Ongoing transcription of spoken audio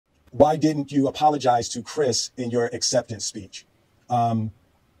why didn't you apologize to Chris in your acceptance speech? I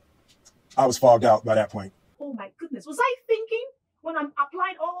was fogged out by that point. Oh my goodness, was I thinking when I'm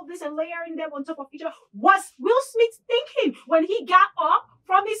applying all of this and layering them on top of each other? Was Will Smith thinking when he got up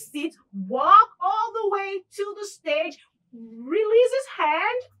from his seat, walked all the way to the stage, released his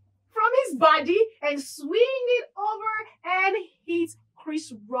hand from his body and swing it over and hit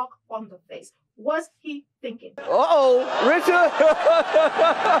Chris Rock on the face? Was he thinking? Uh-oh, Richard.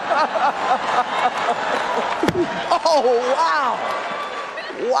 Oh, wow.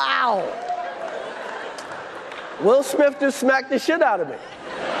 Wow. Will Smith just smacked the shit out of me.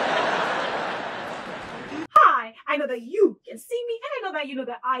 Hi, I know that you can see me, and I know that you know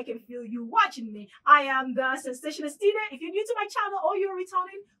that I can feel you watching me. I am the Sensational student. If you're new to my channel or you're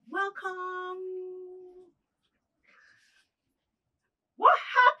returning, welcome. What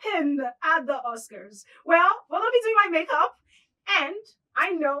happened at the Oscars? Well, we're gonna be doing my makeup, and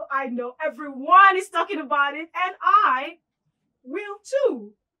I know everyone is talking about it, and I will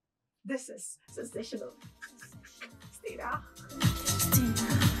too. This is Sensational. Stay down.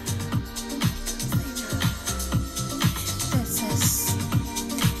 This is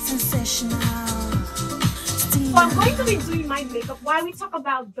Sensational. So I'm going to be doing my makeup while we talk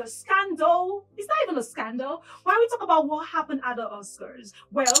about the scandal. It's not even a scandal. While we talk about what happened at the Oscars.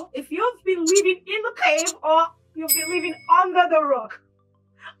 Well, if you've been living in the cave or you've been living under the rock,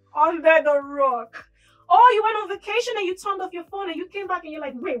 or you went on vacation and you turned off your phone and you came back and you're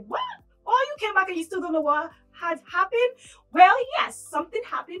like, wait, what? Or you came back and you still don't know what had happened. Well, yes, something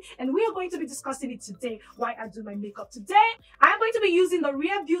happened, and we are going to be discussing it today. Why I do my makeup today. I'm going to be using the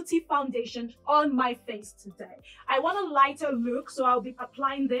Real Beauty foundation on my face today. I want a lighter look, so I'll be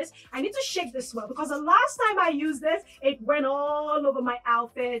applying this. I need to shake this well because the last time I used this, it went all over my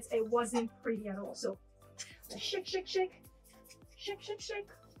outfit. It wasn't pretty at all. So shake, shake, shake, shake, shake, shake,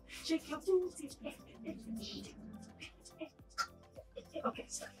 shake your booty. Okay,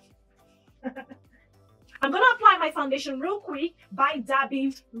 stop. I'm gonna apply my foundation real quick by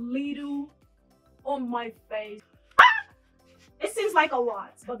dabbing little on my face. It seems like a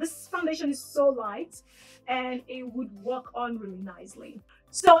lot, but this foundation is so light and it would work on really nicely.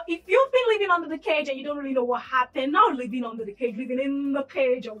 So if you've been living under the cage and you don't really know what happened, not living under the cage, living in the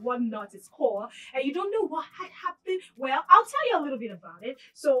cage or whatnot it's called, and you don't know what had happened, well, I'll tell you a little bit about it.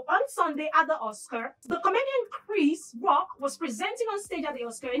 So on Sunday at the Oscar, the comedian Chris Rock was presenting on stage at the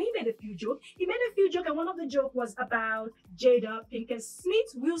Oscar and he made a few jokes. And one of the jokes was about Jada Pinkett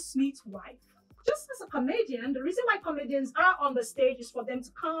Smith, Will Smith's wife. Just as a comedian, the reason why comedians are on the stage is for them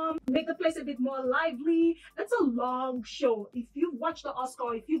to come, make the place a bit more lively. It's a long show. If you've watched the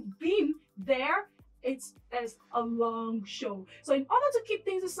Oscar, if you've been there, it's a long show. So in order to keep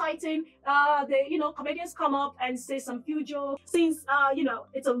things exciting, comedians come up and say some few jokes. Since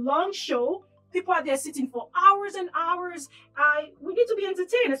it's a long show, people are there sitting for hours and hours. We need to be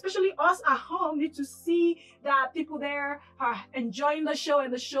entertained, especially us at home need to see that people there are enjoying the show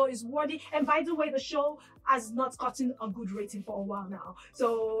and the show is worthy. And by the way, the show has not gotten a good rating for a while now.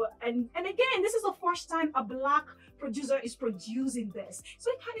 So, and again, this is the first time a Black producer is producing this. So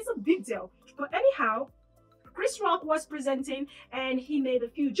it's a big deal. But anyhow, Chris Rock was presenting and he made a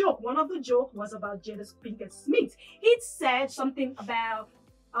few jokes. One of the jokes was about Jada Pinkett Smith. He said something about,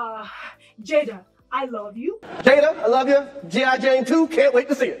 Jada, I love you. Jada, I love you. G.I. Jane 2, can't wait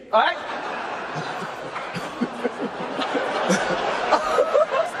to see it. All right?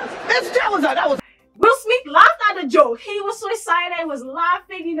 That was. Will Smith laughed at the joke. He was so excited. He was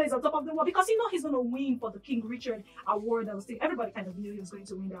laughing. He's on top of the world because he's going to win for the King Richard Award. Everybody kind of knew he was going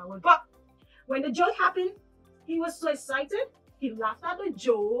to win that award. But when the joke happened, he was so excited. He laughed at the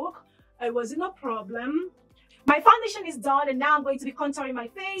joke. It wasn't a problem. My foundation is done, and now I'm going to be contouring my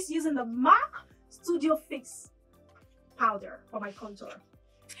face using the MAC Studio Fix powder for my contour.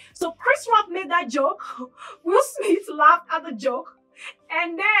 So Chris Rock made that joke. Will Smith laughed at the joke.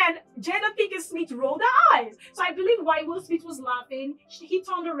 And then Jada Pinkett Smith rolled her eyes. So I believe while Will Smith was laughing, he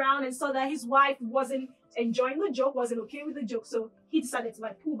turned around and saw that his wife wasn't enjoying the joke, wasn't okay with the joke. So he decided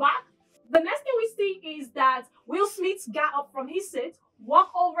to pull back. The next thing we see is that Will Smith got up from his seat,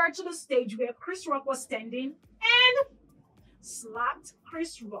 walked over to the stage where Chris Rock was standing, and slapped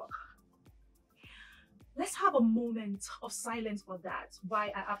Chris Rock. Let's have a moment of silence for that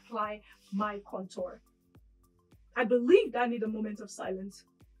while I apply my contour. I believe that I need a moment of silence.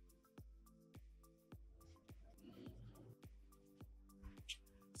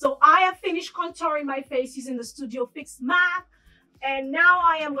 So I have finished contouring my face using the Studio Fix MAC. And now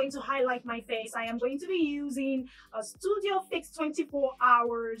I am going to highlight my face. I am going to be using a Studio Fix 24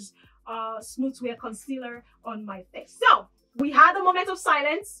 Hours Smooth Wear Concealer on my face. So we had a moment of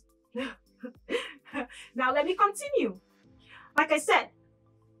silence. Now let me continue. Like I said,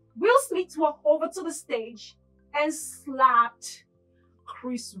 Will Smith walked over to the stage and slapped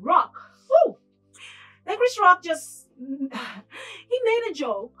Chris Rock. Woo! Then Chris Rock just, he made a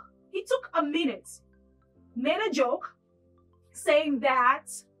joke. He took a minute, made a joke saying that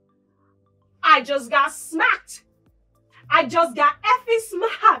I just got smacked. I just got effing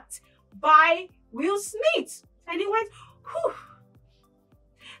smacked by Will Smith. And he went, whew.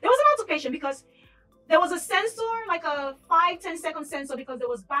 There was an altercation because there was a censor, like a 5-10 second censor, because there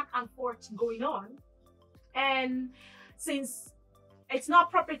was back and forth going on. And since it's not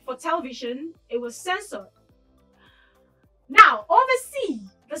appropriate for television, it was censored. Now, overseas,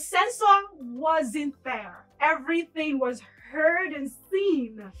 the censor wasn't there. Everything was heard and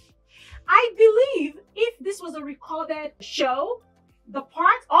seen. I believe if this was a recorded show,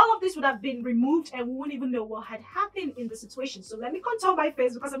 all of this would have been removed and we wouldn't even know what had happened in the situation. So let me contour my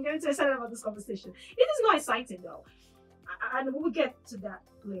face because I'm getting too excited about this conversation. It is not exciting though, and we'll get to that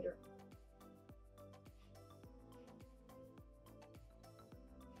later.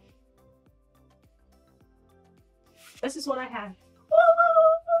 This is what I have.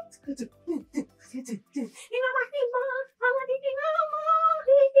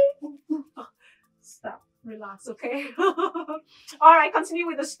 Stop, relax, okay? All right, continue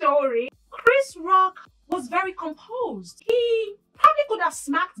with the story. Chris Rock was very composed. He probably could have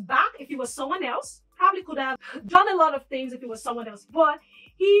smacked back if he was someone else. Probably could have done a lot of things if he was someone else, but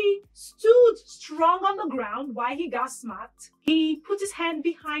he stood strong on the ground while he got smacked. He put his hand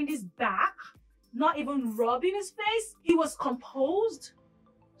behind his back, not even rubbing his face. He was composed,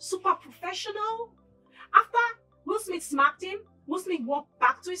 super professional. After Will Smith smacked him, Will Smith walked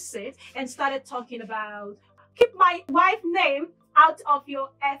back to his seat and started talking about, keep my wife's name out of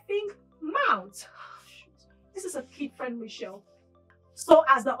your effing mouth. This is a kid-friendly show. So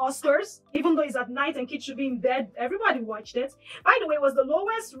as the Oscars, even though it's at night and kids should be in bed, everybody watched it. By the way, it was the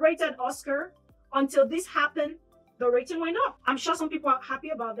lowest rated Oscar until this happened. The rating went up. I'm sure some people are happy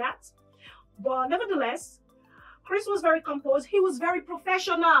about that. But nevertheless, Chris was very composed. He was very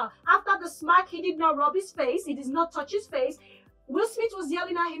professional. After the smack, he did not rub his face. He did not touch his face. Will Smith was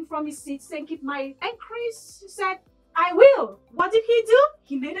yelling at him from his seat saying, keep my... And Chris said, I will. What did he do?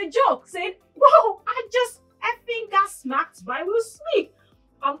 He made a joke saying, whoa, I just effing got smacked by Will Smith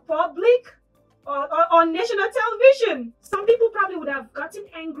on public or on national television. Some people probably would have gotten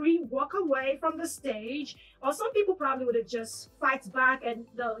angry, walk away from the stage, or some people probably would have just fight back and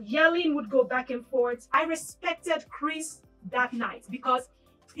the yelling would go back and forth. I respected Chris that night because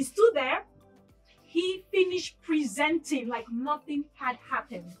he stood there. He finished presenting like nothing had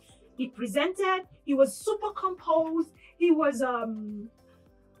happened. He presented, he was super composed, he was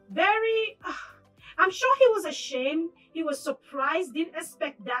very, I'm sure he was ashamed, he was surprised, didn't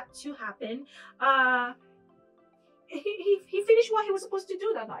expect that to happen. He finished what he was supposed to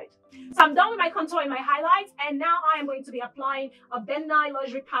do that night. So I'm done with my contour and my highlights, and now I am going to be applying a Ben Nye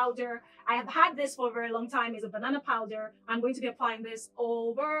luxury powder. I have had this for a very long time. It's a banana powder. I'm going to be applying this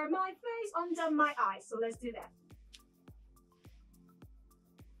over my face, under my eyes. So let's do that.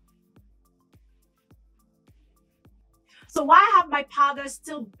 So while I have my powder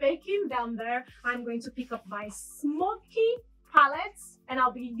still baking down there, I'm going to pick up my Smokey palette and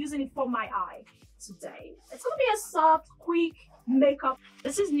I'll be using it for my eye today. It's going to be a soft, quick makeup.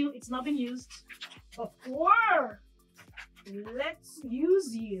 This is new. It's not been used before. Let's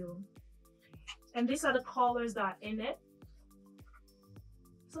use you. And these are the colors that are in it.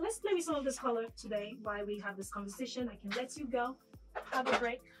 So let's play with some of this color today while we have this conversation. I can let you go. Have a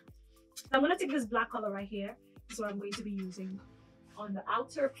break. I'm going to take this black color right here. So I'm going to be using on the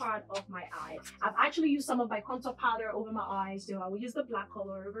outer part of my eye. I've actually used some of my contour powder over my eyes, so I will use the black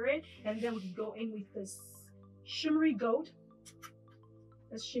color over it, and then we can go in with this shimmery gold.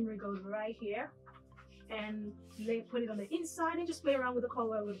 This shimmery gold right here, and put it on the inside and just play around with the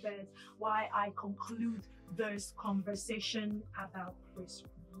color a little bit while I conclude this conversation about Chris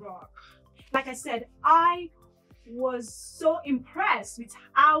Rock. Like I said, I was so impressed with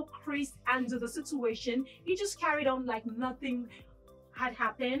how Chris handled the situation. He just carried on like nothing had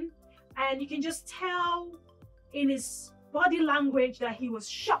happened, and you can just tell in his body language that he was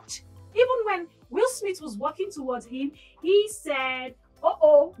shocked. Even when Will Smith was walking towards him, he said,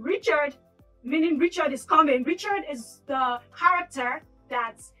 uh-oh, Richard, meaning Richard is coming. Richard is the character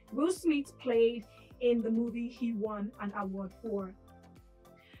that Will Smith played in the movie he won an award for.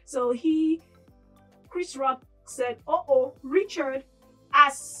 So Chris Rock said, uh-oh, Richard,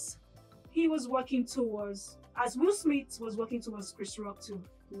 as Will Smith was working towards Chris Rock to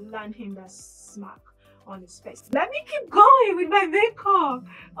land him that smack. on his face. Let me keep going with my makeup.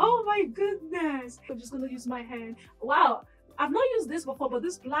 Oh my goodness. I'm just gonna use my hand. Wow, I've not used this before, but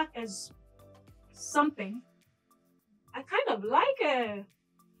this black is something. I kind of like it.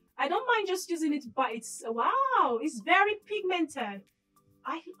 I don't mind just using it, but it's, wow, it's very pigmented.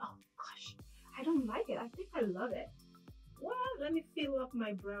 Oh gosh, I don't like it. I think I love it. Well, let me fill up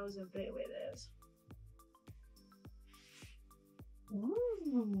my brows a bit with this.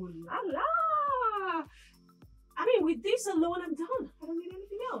 Ooh, la la! I mean, with this alone, I'm done. I don't need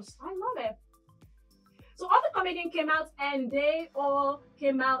anything else. I love it. So all the comedians came out and they all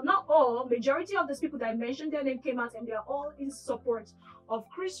came out, not all, majority of these people that I mentioned, their name came out and they are all in support of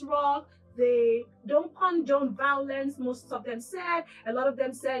Chris Rock. They don't condone violence, most of them said. A lot of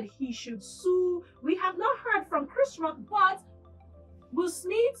them said he should sue. We have not heard from Chris Rock, but Will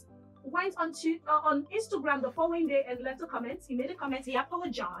Smith went on Instagram the following day and left a comment. He made a comment. He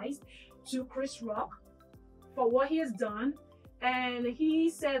apologized to Chris Rock for what he has done. And he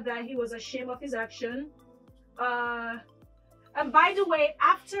said that he was ashamed of his action. And by the way,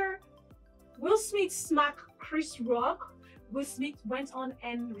 after Will Smith smacked Chris Rock, Will Smith went on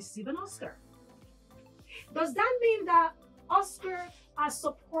and received an Oscar. Does that mean that Oscar are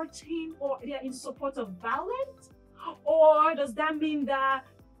supporting or they are in support of violence? Or does that mean that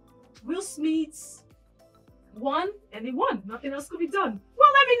Will Smith won and he won? Nothing else could be done.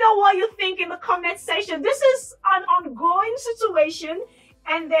 Well, let me know what you think in the comment section. This is an ongoing situation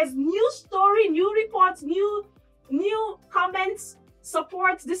and there's new story, new reports, new comments,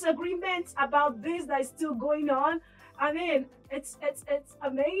 support, disagreements about this that is still going on. I mean, it's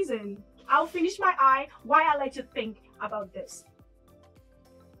amazing. I'll finish my eye while I let you think about this.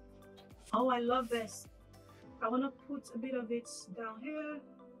 Oh, I love this. I want to put a bit of it down here.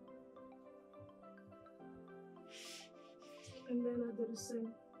 And then I do the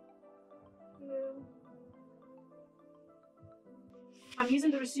same here. I'm using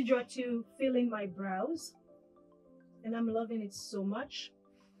the residual to fill in my brows. And I'm loving it so much.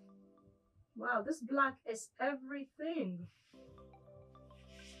 Wow, this black is everything.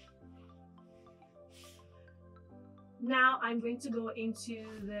 Now I'm going to go into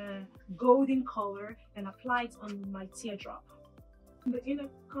the golden color and apply it on my teardrop. In the inner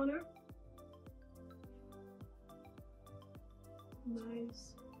corner.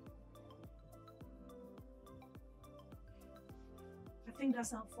 Nice. I think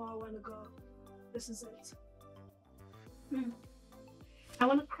that's how far I want to go. This is it. I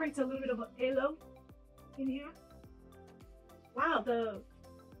want to create a little bit of a halo in here. Wow, the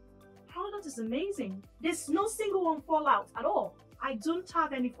product is amazing. There's no single one fallout at all. I don't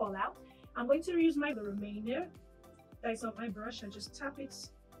have any fallout. I'm going to use the remainder that is on my brush and just tap it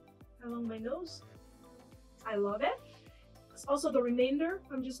along my nose. I love it. It's also the remainder.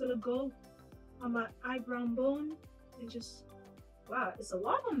 I'm just gonna go on my eyebrow bone and just, wow, it's a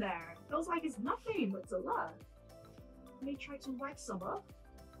lot on there. It feels like it's nothing, but it's a lot. Let me try to wipe some up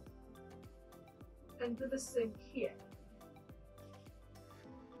and do the same here.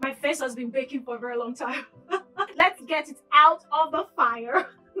 My face has been baking for a very long time. Let's get it out of the fire.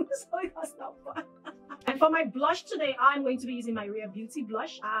 So that's not fun. And for my blush today, I'm going to be using my Rare Beauty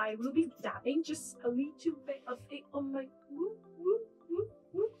blush. I will be dabbing just a little bit of it on my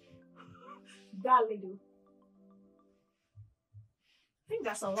that little. I think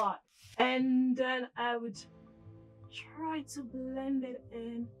that's a lot. And then I would try to blend it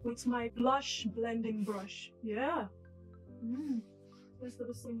in with my blush blending brush. Yeah. Let's do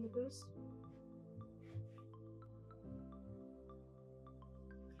the same with this.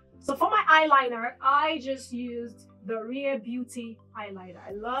 So for my eyeliner, I just used the Rare Beauty highlighter.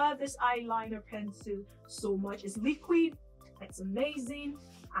 I love this eyeliner pencil so much. It's liquid. It's amazing.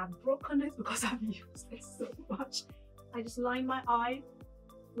 I've broken it because I've used it so much. I just line my eye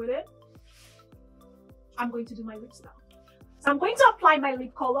with it. I'm going to do my lips now. So I'm going to apply my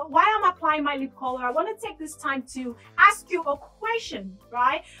lip color. While I'm applying my lip color, I want to take this time to ask you a question,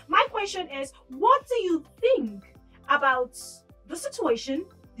 right? My question is, what do you think about the situation?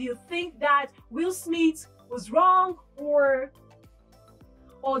 Do you think that Will Smith was wrong or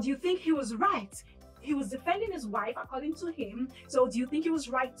do you think he was right? He was defending his wife according to him. So do you think he was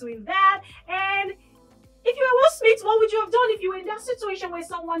right doing that? And if you were Will Smith, what would you have done if you were in that situation where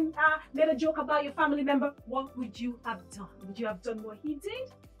someone made a joke about your family member? What would you have done? Would you have done what he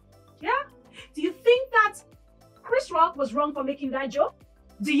did? Yeah? Do you think that Chris Rock was wrong for making that joke?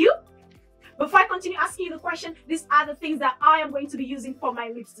 Do you? Before I continue asking you the question, these are the things that I am going to be using for my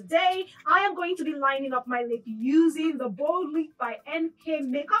lips today. I am going to be lining up my lip using the Bold Lip by NK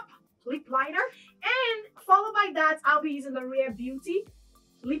Makeup lip liner. And followed by that, I'll be using the Rare Beauty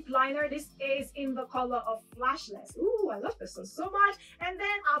lip liner. This is in the color of Flashless. Ooh, I love this one so much. And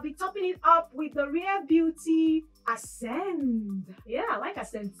then I'll be topping it up with the Rare Beauty Ascend. Yeah, I like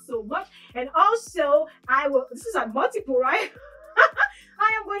Ascend so much. And also, this is a multiple, right?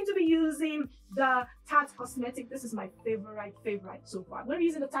 I am going to be using the Tarte Cosmetic. This is my favorite so far. I'm going to be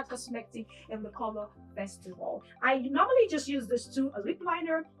using the Tarte Cosmetic in the color Festival. I normally just use this to a lip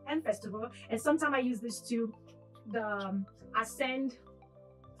liner and Festival, and sometimes I use this to the Ascend,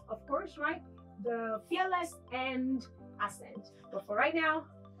 of course, right? The Fearless and Ascend. But for right now,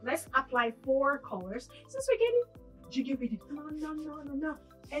 let's apply 4 colors since we're getting jiggy with it. No.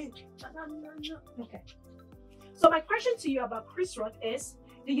 Hey, no. Okay. So my question to you about Chris Rock is,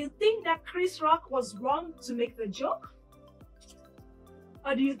 do you think that Chris Rock was wrong to make the joke?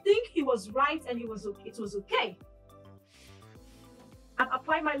 Or do you think he was right and it was okay? I've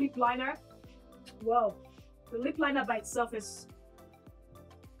applied my lip liner. Whoa, the lip liner by itself is,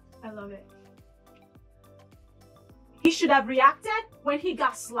 I love it. He should have reacted when he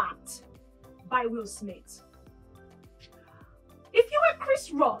got slapped by Will Smith. If you were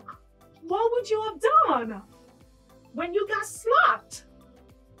Chris Rock, what would you have done when you got slapped?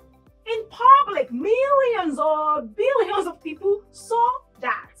 In public, millions or billions of people saw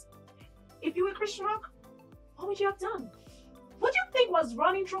that. If you were Chris Rock, what would you have done? What do you think was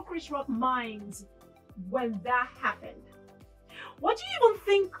running through Chris Rock's mind when that happened? What do you even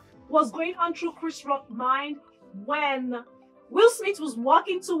think was going on through Chris Rock's mind when Will Smith was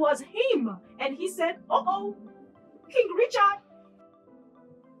walking towards him and he said, "Uh-oh, King Richard."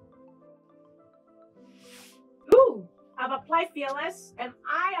 Ooh, I've applied Fearless and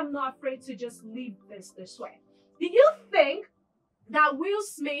I am not afraid to just leave this way. Do you think that Will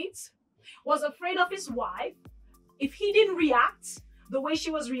Smith was afraid of his wife? If he didn't react the way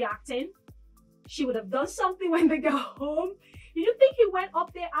she was reacting, she would have done something when they got home. Do you think he went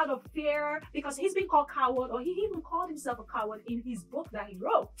up there out of fear because he's been called coward, or he even called himself a coward in his book that he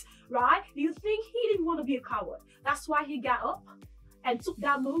wrote, right? Do you think he didn't want to be a coward? That's why he got up and took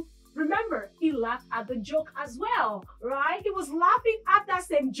that move. Remember, he laughed at the joke as well, right? He was laughing at that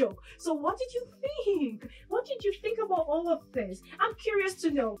same joke. So what did you think? What did you think about all of this? I'm curious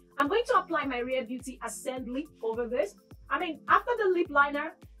to know. I'm going to apply my Rare Beauty Ascend lip over this. I mean, after the lip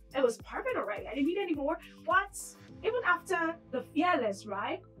liner, it was perfect already. I didn't need any more. But even after the Fearless,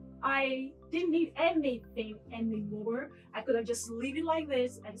 right? I didn't need anything anymore. I could have just leave it like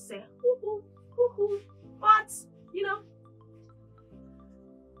this and say, hoo hoo. But, you know,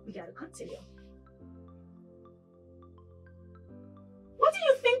 we gotta continue. What do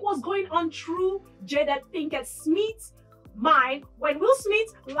you think was going on through Jada Pinkett Smith's mind when Will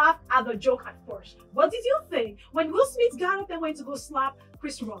Smith laughed at the joke at first? What did you think? When Will Smith got up and went to go slap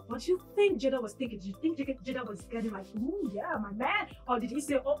Chris Rock, what do you think Jada was thinking? Did you think Jada was getting like, ooh, yeah, my man? Or did he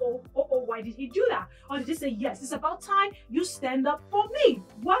say, uh-oh, why did he do that? Or did he say, yes, it's about time you stand up for me?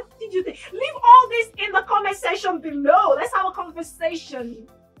 What did you think? Leave all this in the comment section below. Let's have a conversation.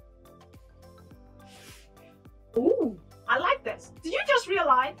 Ooh, I like this. Did you just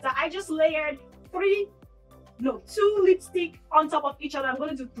realize that I just layered 2 lipstick on top of each other? I'm going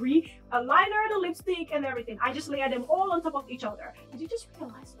to do 3. A liner, the lipstick, and everything. I just layered them all on top of each other. Did you just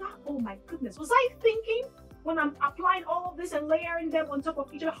realize that? Oh my goodness. Was I thinking when I'm applying all of this and layering them on top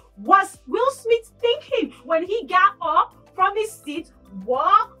of each other? Was Will Smith thinking when he got up from his seat,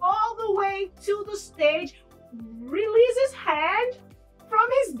 walked all the way to the stage, release his hand from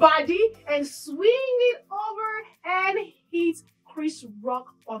his body and swing it over and hit Chris Rock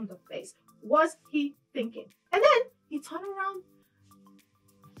on the face? Was he thinking? And then he turned around,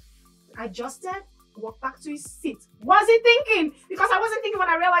 adjusted, walked back to his seat. Was he thinking? Because I wasn't thinking when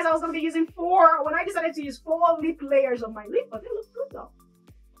I realized I was going to be using 4, when I decided to use 4 lip layers on my lip, but they look good though.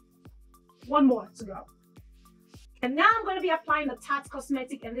 1 more to go. And now I'm going to be applying the Tarte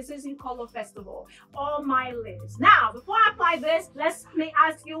Cosmetic, and this is in color Festival on my lips. Now, before I apply this, let me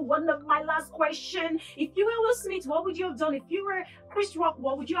ask you one of my last question. If you were Will Smith, what would you have done? If you were Chris Rock,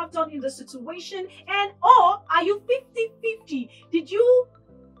 what would you have done in the situation? And or are you 50-50?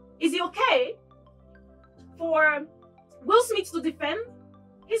 Is it okay for Will Smith to defend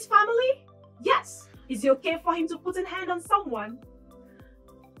his family? Yes. Is it okay for him to put a hand on someone?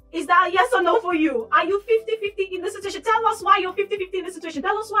 Is that a yes or no for you? Are you 50-50 in the situation? Tell us why you're 50-50 in the situation.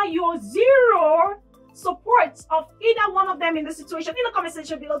 Tell us why you're 0 support of either one of them in the situation. In the comment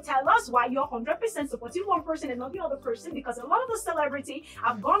section below, tell us why you're 100% supporting one person and not the other person, because a lot of the celebrity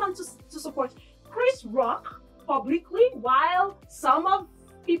have gone on to support Chris Rock publicly, while some of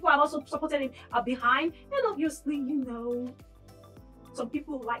people have also supported him behind. And obviously, you know, some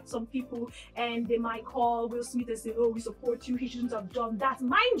people like some people, and they might call Will Smith and say, oh, we support you, he shouldn't have done that.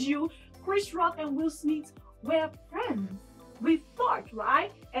 Mind you, Chris Rock and Will Smith were friends. We thought,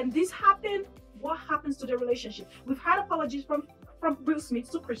 right? And this happened. What happens to the relationship? We've had apologies from Will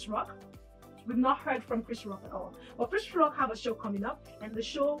Smith to Chris Rock. We've not heard from Chris Rock at all. But Chris Rock have a show coming up, and the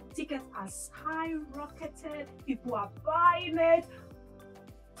show tickets are skyrocketed. People are buying it.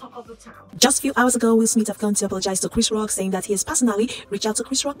 Talk of the town. Just a few hours ago, Will Smith have gone to apologize to Chris Rock, saying that he has personally reached out to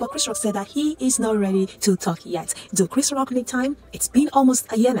Chris Rock, but Chris Rock said that he is not ready to talk yet. Do Chris Rock need time? It's been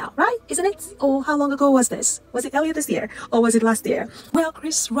almost a year now, right? Isn't it? Oh, how long ago was this? Was it earlier this year or was it last year? Well,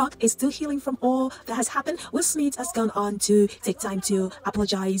 Chris Rock is still healing from all that has happened. Will Smith has gone on to take time to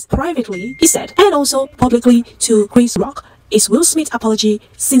apologize privately, he said, and also publicly to Chris Rock. Is Will Smith's apology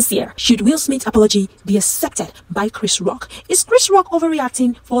sincere? Should Will Smith's apology be accepted by Chris Rock? Is Chris Rock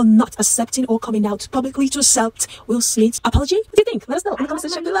overreacting for not accepting or coming out publicly to accept Will Smith's apology? What do you think? Let us know in the comment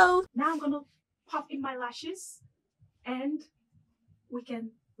section below. Now I'm gonna pop in my lashes and we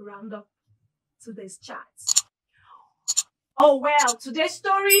can round up today's chat. Oh well, today's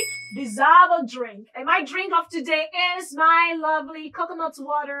story deserves a drink. And my drink of today is my lovely coconut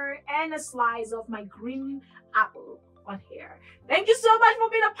water and a slice of my green apple on here. Thank you so much for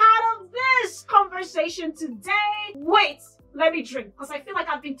being a part of this conversation today. Wait, let me drink because I feel like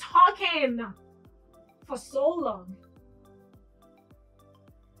I've been talking for so long.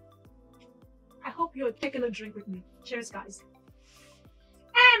 I hope you're taking a drink with me. Cheers, guys.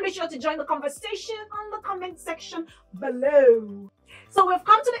 And be sure to join the conversation on the comment section below. So we've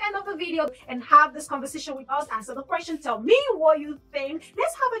come to the end of the video and have this conversation with us. Answer the question. Tell me what you think.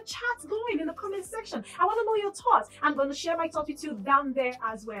 Let's have a chat going in the comment section. I want to know your thoughts. I'm going to share my thoughts with you down there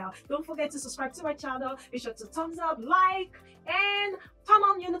as well. Don't forget to subscribe to my channel. Be sure to thumbs up, like, and turn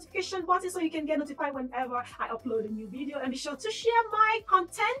on your notification button so you can get notified whenever I upload a new video. And be sure to share my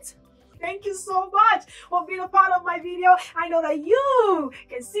content. Thank you so much for being a part of my video. I know that you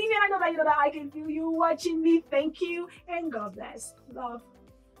can see me. I know that I can feel you watching me. Thank you and God bless. Love.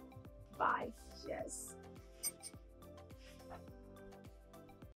 Bye. Cheers.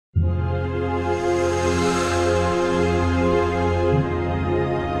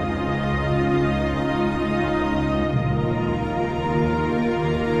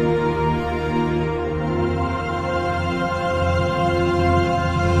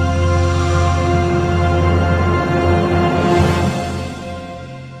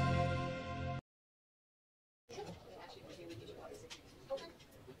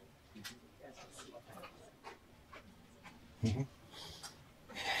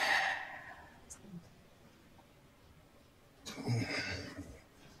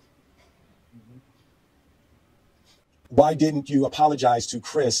 Why didn't you apologize to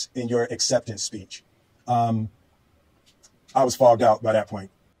Chris in your acceptance speech? I was fogged out by that point.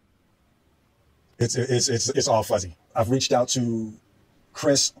 It's all fuzzy. I've reached out to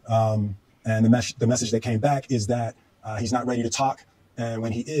Chris, and the message that came back is that he's not ready to talk, and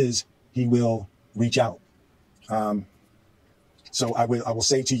when he is, he will reach out. So I will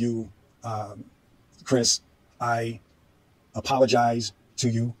say to you, Chris, I apologize to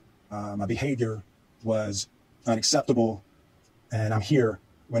you. My behavior was unacceptable, and I'm here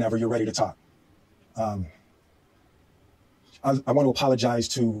whenever you're ready to talk. I want to apologize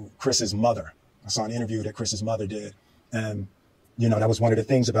to Chris's mother. I saw an interview that Chris's mother did, and that was one of the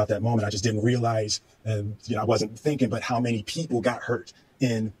things about that moment. I just didn't realize, and I wasn't thinking, but how many people got hurt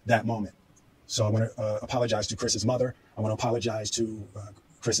in that moment. So I want to apologize to Chris's mother. I want to apologize to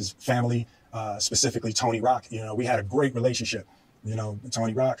Chris's family, specifically Tony Rock. We had a great relationship.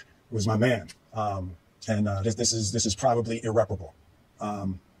 Tony Rock was my man. And this is probably irreparable. I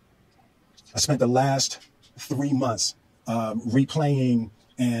spent the last 3 months replaying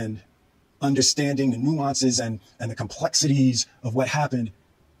and understanding the nuances and the complexities of what happened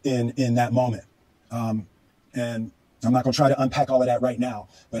in that moment. And I'm not going to try to unpack all of that right now,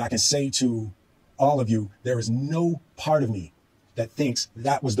 but I can say to all of you, there is no part of me that thinks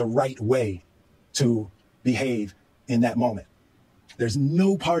that was the right way to behave in that moment. There's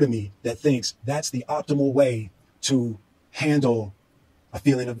no part of me that thinks that's the optimal way to handle a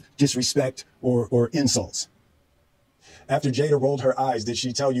feeling of disrespect or insults. After Jada rolled her eyes, did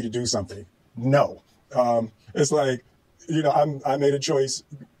she tell you to do something? No. It's like, I made a choice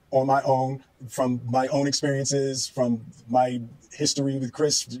on my own, from my own experiences, from my history with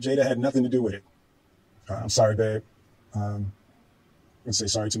Chris. Jada had nothing to do with it. I'm sorry, babe. I'm going to say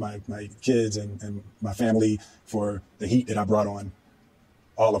sorry to my kids and my family for the heat that I brought on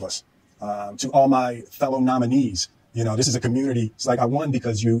all of us. To all my fellow nominees, this is a community. It's like I won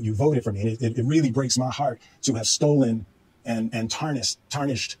because you voted for me. And it really breaks my heart to have stolen and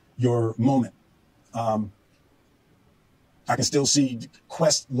tarnished your moment. I can still see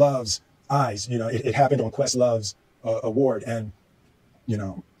Questlove's eyes. You know, it happened on Questlove's award, and you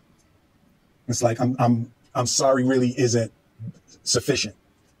know, it's like I'm sorry really isn't sufficient.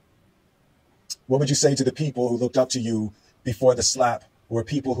 What would you say to the people who looked up to you before the slap, or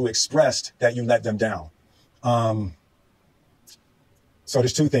people who expressed that you let them down? So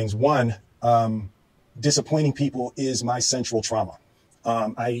there's two things. One, disappointing people is my central trauma.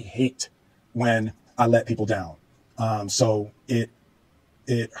 I hate when I let people down. So it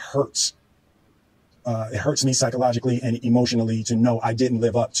hurts. It hurts me psychologically and emotionally to know I didn't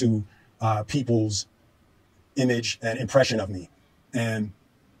live up to people's image and impression of me. And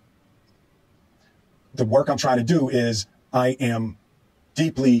the work I'm trying to do is I am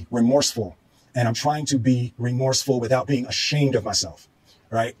deeply remorseful, and I'm trying to be remorseful without being ashamed of myself,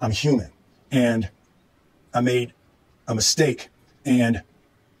 right? I'm human, and I made a mistake, and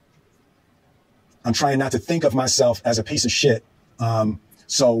I'm trying not to think of myself as a piece of shit.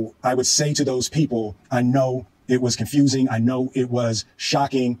 So I would say to those people, I know it was confusing. I know it was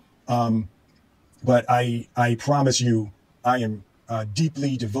shocking. But I promise you, I am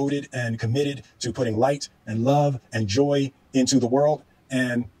deeply devoted and committed to putting light and love and joy into the world.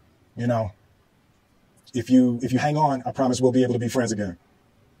 And, you know, if you hang on, I promise we'll be able to be friends again.